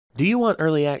Do you want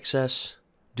early access?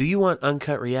 Do you want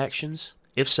uncut reactions?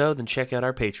 If so, then check out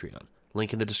our Patreon.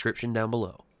 Link in the description down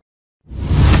below.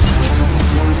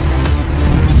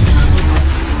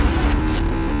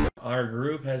 Our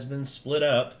group has been split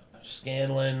up.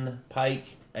 Scanlan, Pike,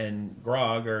 and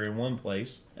Grog are in one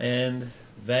place. And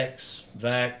Vex,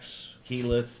 Vax,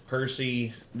 Keyleth,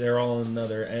 Percy, they're all in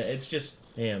another. It's just,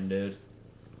 damn, dude.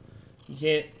 You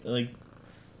can't,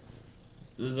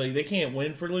 they can't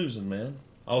win for losing, man.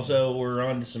 Also, we're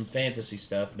on to some fantasy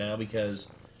stuff now because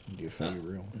the Fey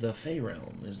Realm. The Fey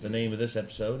Realm is the name of this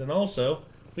episode. And also,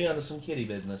 we on to some kitty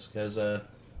business because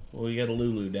we got a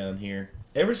Lulu down here.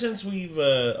 Ever since we've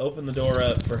opened the door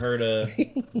up for her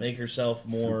to make herself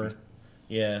more,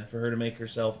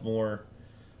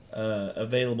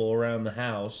 available around the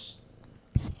house.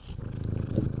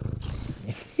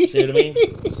 See what I mean?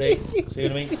 See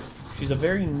what I mean? She's a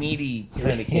very needy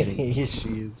kind of kitty. Yes,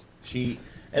 she is.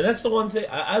 And that's the one thing,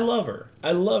 I love her.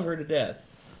 I love her to death.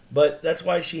 But that's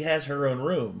why she has her own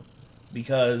room.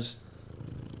 Because,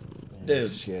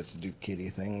 dude. She has to do kitty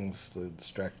things to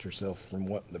distract herself from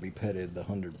wanting to be petted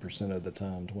 100% of the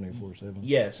time, 24/7.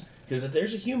 Yes. Because if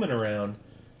there's a human around,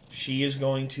 she is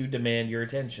going to demand your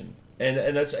attention.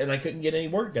 And I couldn't get any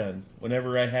work done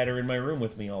whenever I had her in my room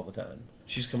with me all the time.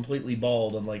 She's completely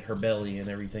bald on like her belly and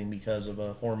everything because of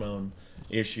a hormone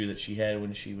issue that she had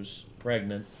when she was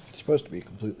pregnant. She's supposed to be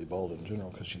completely bald in general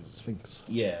because she's a sphinx.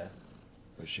 Yeah.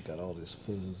 But she got all this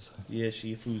fuzz. Yeah,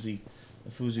 she a foozy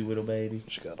little baby.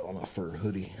 She got on a fur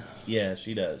hoodie. Yeah,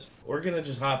 she does. We're gonna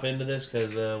just hop into this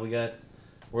because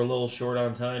we're a little short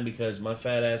on time because my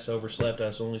fat ass overslept. I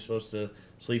was only supposed to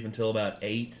sleep until about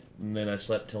 8, and then I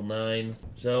slept till 9.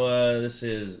 So this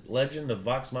is Legend of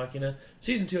Vox Machina,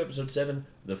 Season 2, Episode 7,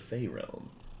 The Fey Realm.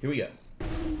 Here we go.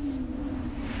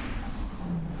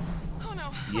 Oh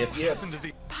no. Yep. Happened to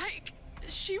the Pike?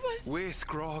 She was... With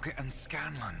Grog and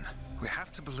Scanlan. We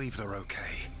have to believe they're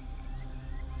okay.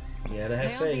 Yeah, to have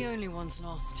they faith. aren't the only ones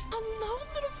lost. Hello,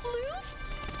 little floof?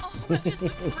 Oh, that is the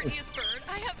prettiest bird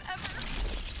I have ever...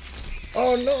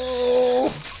 Oh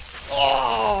no!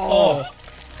 Oh!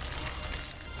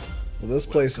 Well, this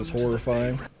place is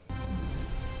horrifying.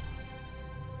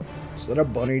 Is that a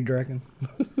bunny dragon?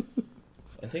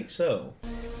 I think so.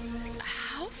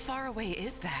 How far away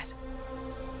is that?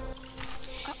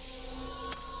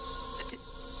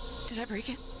 Did I break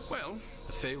it? Well,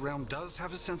 the Fey Realm does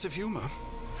have a sense of humor.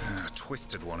 A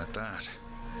twisted one at that.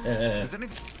 Uh, Is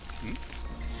anything...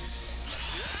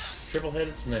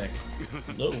 Triple-headed snack.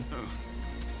 No.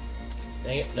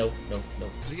 Dang it. No.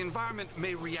 The environment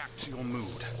may react to your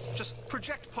mood. Just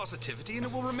project positivity and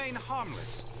it will remain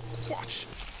harmless. Watch.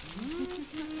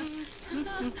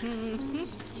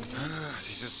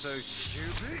 These are so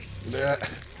stupid. Yeah.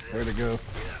 Way to go.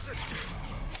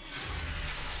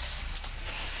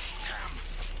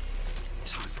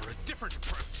 Time for a different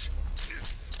approach.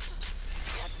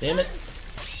 Damn it.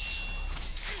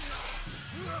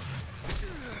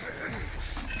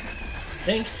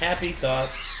 Think happy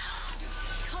thoughts.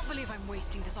 Can't believe I'm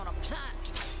wasting this on a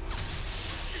plant.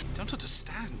 Don't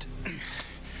understand.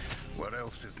 What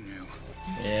else is new?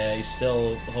 Yeah, he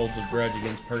still holds a grudge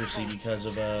against Percy because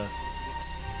of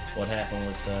what happened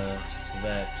with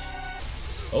Vex.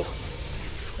 Oh,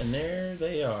 and there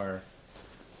they are.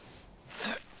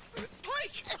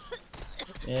 Pike!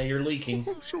 Yeah, you're leaking.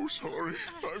 I'm so sorry.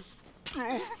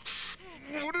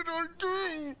 What did I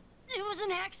do? It was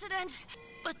an accident,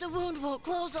 but the wound won't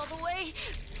close all the way.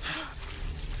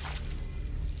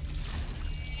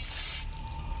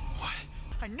 What?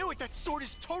 I knew it! That sword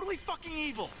is totally fucking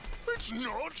evil! It's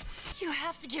not! You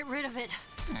have to get rid of it.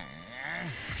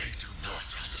 They do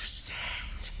not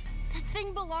understand. That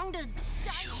thing belonged to... You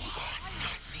are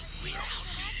nothing without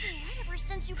me. Ever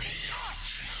since you...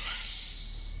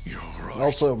 You're right.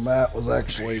 Also, Matt was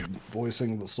actually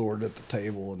voicing the sword at the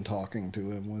table and talking to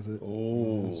him with it.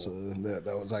 Oh. So that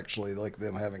was actually like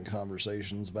them having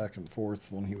conversations back and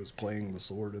forth when he was playing the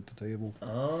sword at the table.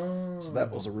 Oh. So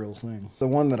that was a real thing. The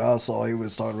one that I saw, he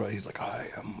was talking about, he's like, I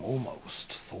am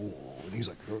almost full. And he's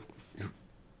like, you're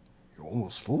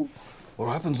almost full?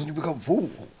 What happens when you become full?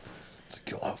 It's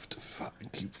like, you'll have to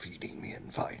keep feeding me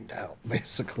and find out,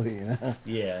 basically, you know?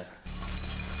 Yeah.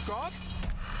 God?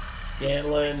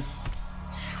 Scanlan.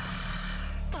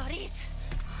 Buddies,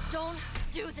 don't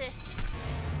do this.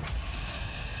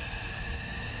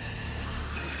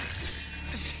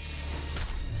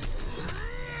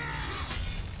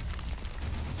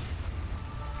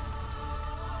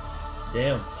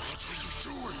 Damn. What are you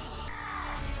doing?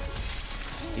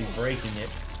 He's breaking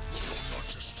it. You're not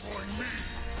destroying me.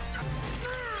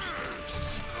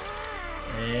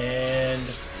 And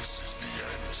This is the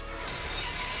end.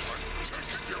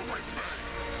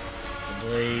 The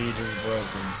blade is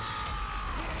broken.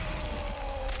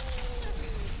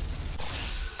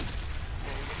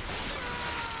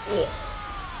 Oh.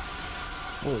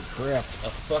 Holy crap. A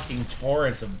fucking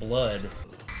torrent of blood.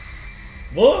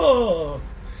 Whoa!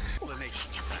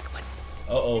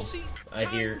 Uh-oh. I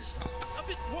hear. A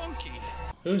bit wonky.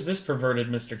 Who's this perverted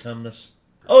Mr. Tumnus?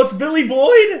 Oh, it's Billy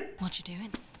Boyd! What you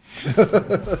doing?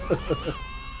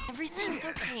 Everything's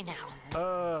okay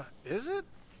now. Is it?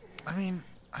 I mean,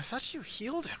 I thought you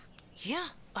healed him. Yeah,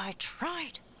 I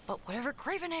tried. But whatever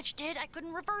Craven Edge did, I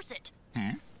couldn't reverse it.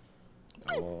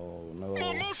 Oh no.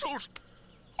 My muscles!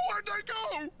 Where'd they go?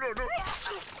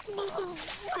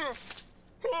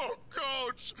 Oh,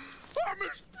 gods! I'm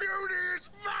as beauty as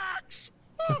Max!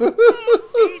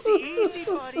 Easy, easy,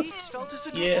 buddy. Just felt as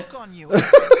a good look on you.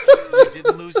 You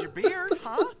didn't lose your beard,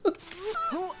 huh?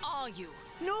 Who are you?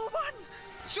 No one!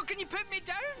 So can you put me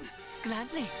down?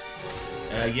 Gladly.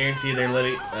 I guarantee they're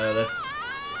letting. That's.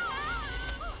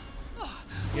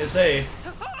 You say.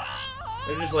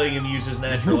 They're just letting him use his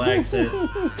natural accent.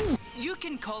 You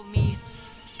can call me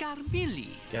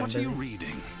Carmilli. What are you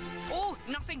reading? Oh,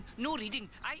 nothing. No reading.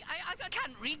 I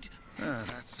can't read.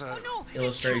 That's Oh no.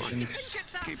 Illustrations. It's,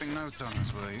 keeping notes on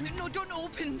us, were you? No, don't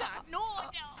open that. No.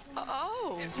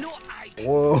 Oh. No, I.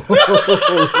 Whoa.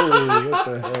 What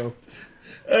the hell?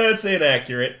 That's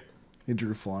inaccurate. He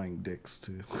drew flying dicks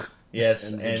too.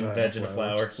 Yes, And and vagina vagina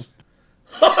flowers.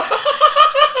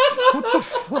 What the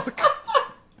fuck?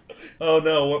 Oh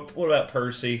no, what about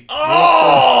Percy?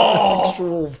 Oh!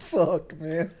 Actual fuck,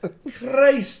 man.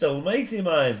 Christ almighty,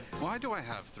 man. Why do I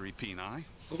have 3 peni?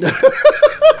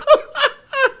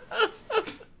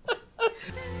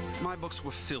 My books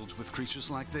were filled with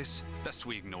creatures like this. Best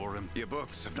we ignore them. Your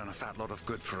books have done a fat lot of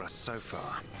good for us so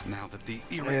far. Now that the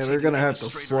Yeah, they're gonna have to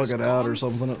slug it out or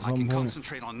something at some I can point.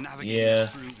 concentrate on navigating Yeah.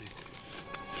 through the...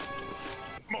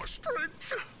 My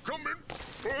strength coming.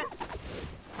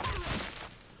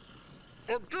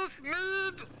 I just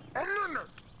need a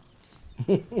minute.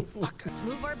 Let's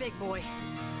move our big boy.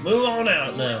 Move on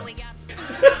out now. We got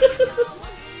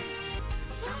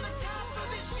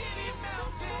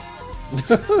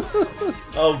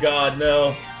Oh god,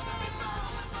 no.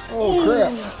 Oh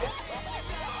crap.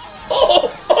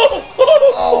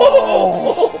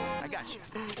 I got you.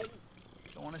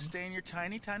 Don't want to stay in your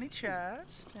tiny, tiny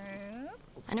chest. And...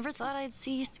 I never thought I'd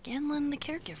see Scanlan the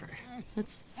caregiver.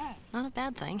 It's not a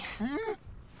bad thing.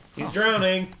 He's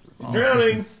drowning. He's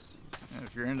drowning.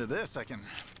 if you're into this, I can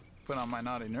put on my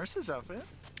naughty nurse's outfit.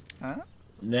 Huh?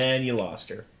 Then you lost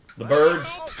her. The birds.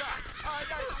 Oh, God.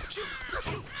 Shoot!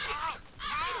 Shoot!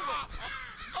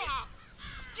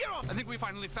 Get off! I think we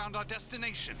finally found our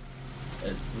destination.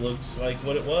 It looks like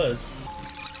what it was.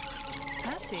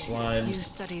 I see. Slimes. You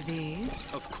study these?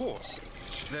 Of course.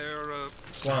 They're,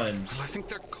 Slimes. I think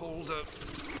they're called,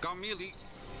 Garmili.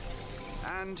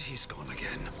 And he's gone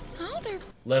again. Oh, they're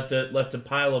Left a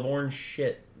pile of orange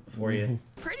shit for you.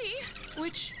 pretty,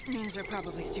 which means they're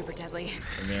probably super deadly.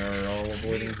 And they are all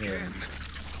avoiding him.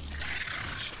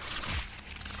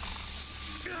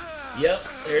 Yep,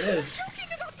 there it is.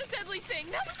 Joking about the deadly thing.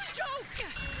 That was a joke.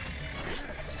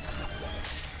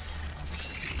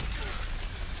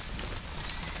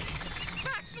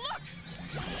 Max, look.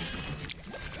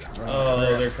 Oh,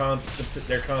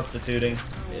 they're constituting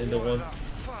into one.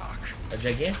 Fuck. A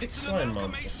gigantic slime monster.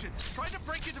 Information. Try to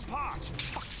break it apart.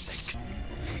 Fuck's sake.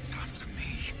 It's after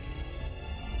me.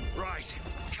 Right.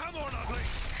 Come on, ugly.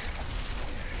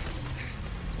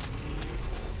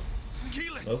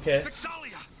 Keelan. Okay.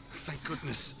 Vixalia. Thank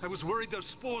goodness. I was worried those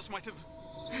spores might have...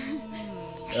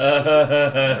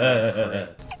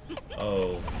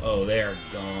 Oh, they are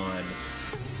gone.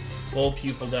 Full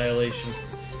pupil dilation.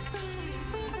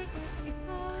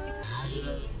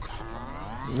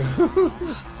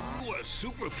 We're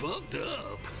super fucked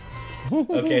up.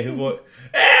 Okay, who boy?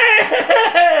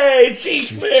 Hey,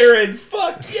 Cheech Marin,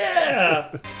 fuck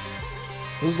yeah!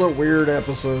 This is a weird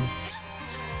episode.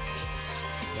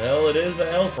 Well, it is the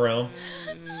elf realm.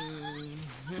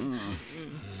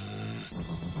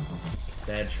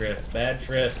 Bad trip, bad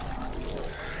trip.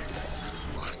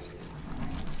 What?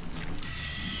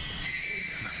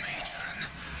 The matron.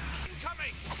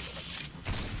 Incoming!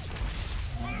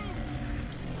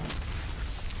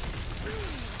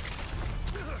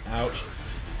 Ouch.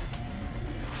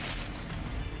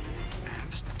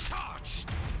 And charge!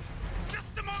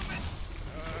 Just a moment!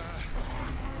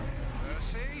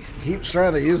 See? Keeps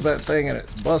trying to use that thing and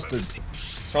it's busted.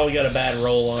 Probably got a bad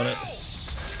roll on it.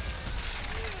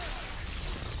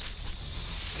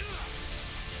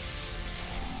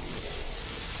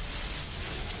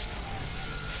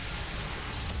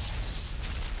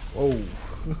 Oh.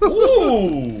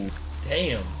 Ooh!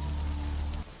 Damn.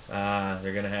 Ah,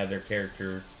 they're gonna have their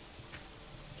character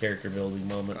building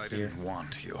moments here. I didn't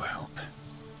want your help.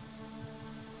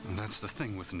 And that's the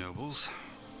thing with nobles.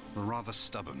 We're rather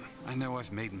stubborn. I know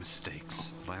I've made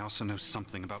mistakes, but I also know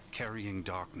something about carrying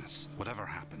darkness. Whatever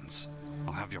happens,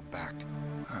 I'll have your back.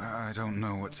 I don't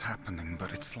know what's happening,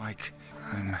 but it's like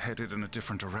I'm headed in a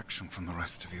different direction from the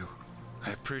rest of you.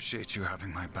 I appreciate you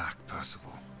having my back,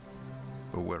 Percival.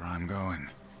 But where I'm going,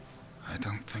 I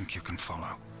don't think you can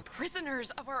follow.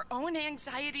 Prisoners of our own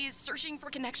anxieties, searching for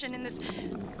connection in this.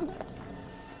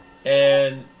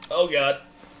 And oh god.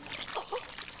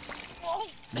 Oh,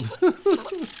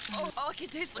 I can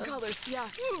taste the colors. Yeah.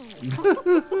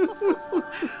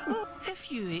 If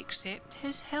you accept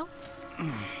his help.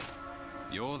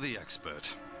 You're the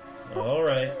expert. All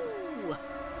right.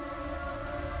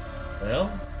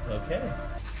 Well, okay.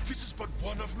 This is but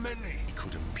one of many. We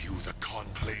could imbue the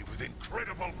conclave with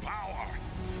incredible power.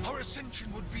 Our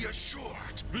ascension would be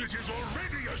assured. It is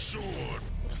already assured.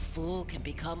 The fool can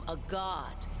become a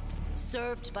god,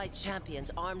 served by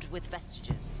champions armed with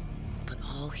vestiges. But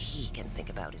all he can think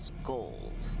about is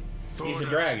gold. He's a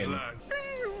dragon.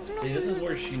 See, this is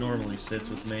where she normally sits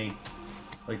with me.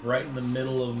 Like, right in the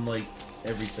middle of, like,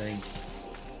 everything.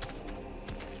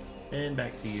 And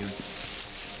back to you.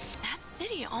 That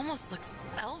city almost looks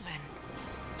elven.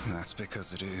 That's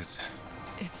because it is.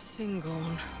 It's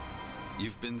Singon.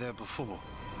 You've been there before.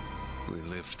 We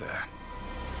lived there.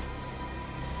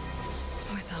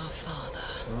 With our father.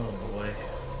 Oh, boy.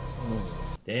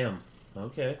 Damn.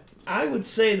 Okay. I would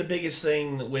say the biggest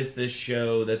thing with this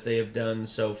show that they have done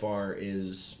so far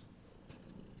is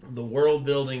the world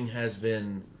building has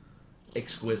been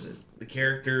exquisite. The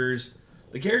characters,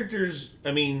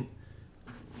 I mean,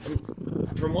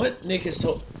 from what Nick has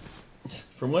told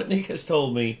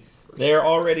me, they're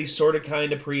already sort of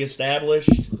kind of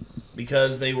pre-established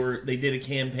because they did a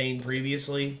campaign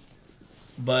previously,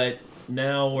 but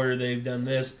now where they've done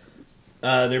this,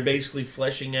 they're basically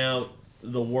fleshing out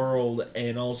the world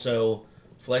and also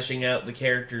fleshing out the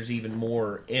characters even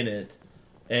more in it.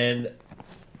 And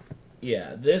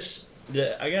yeah,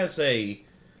 I gotta say,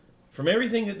 from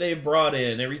everything that they've brought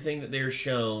in, everything that they've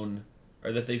shown,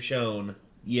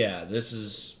 yeah, this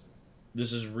is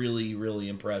really, really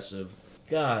impressive.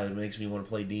 God, it makes me want to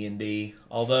play D&D.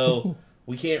 Although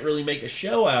we can't really make a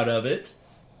show out of it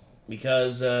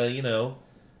because you know,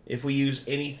 if we use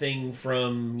anything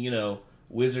from, you know,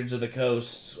 Wizards of the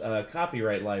Coast's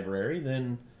copyright library,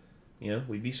 then, you know,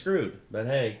 we'd be screwed. But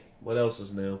hey, what else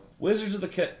is new? Wizards of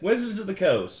the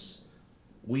Coast.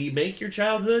 We make your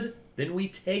childhood, then we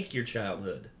take your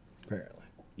childhood. Apparently.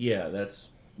 Yeah, that's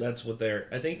what they're.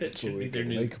 I think that should be their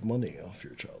new. Make money off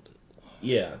your childhood.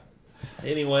 Yeah.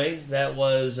 Anyway, that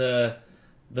was the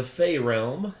Fey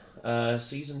Realm,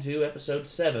 season 2, episode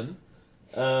 7.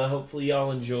 Hopefully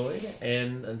y'all enjoyed,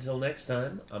 and until next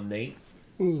time, I'm Nate.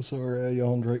 Oh, sorry, I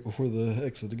yawned right before the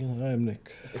exit again. I am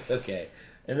Nick. It's okay.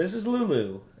 And this is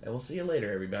Lulu. And we'll see you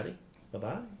later, everybody.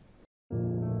 Bye-bye.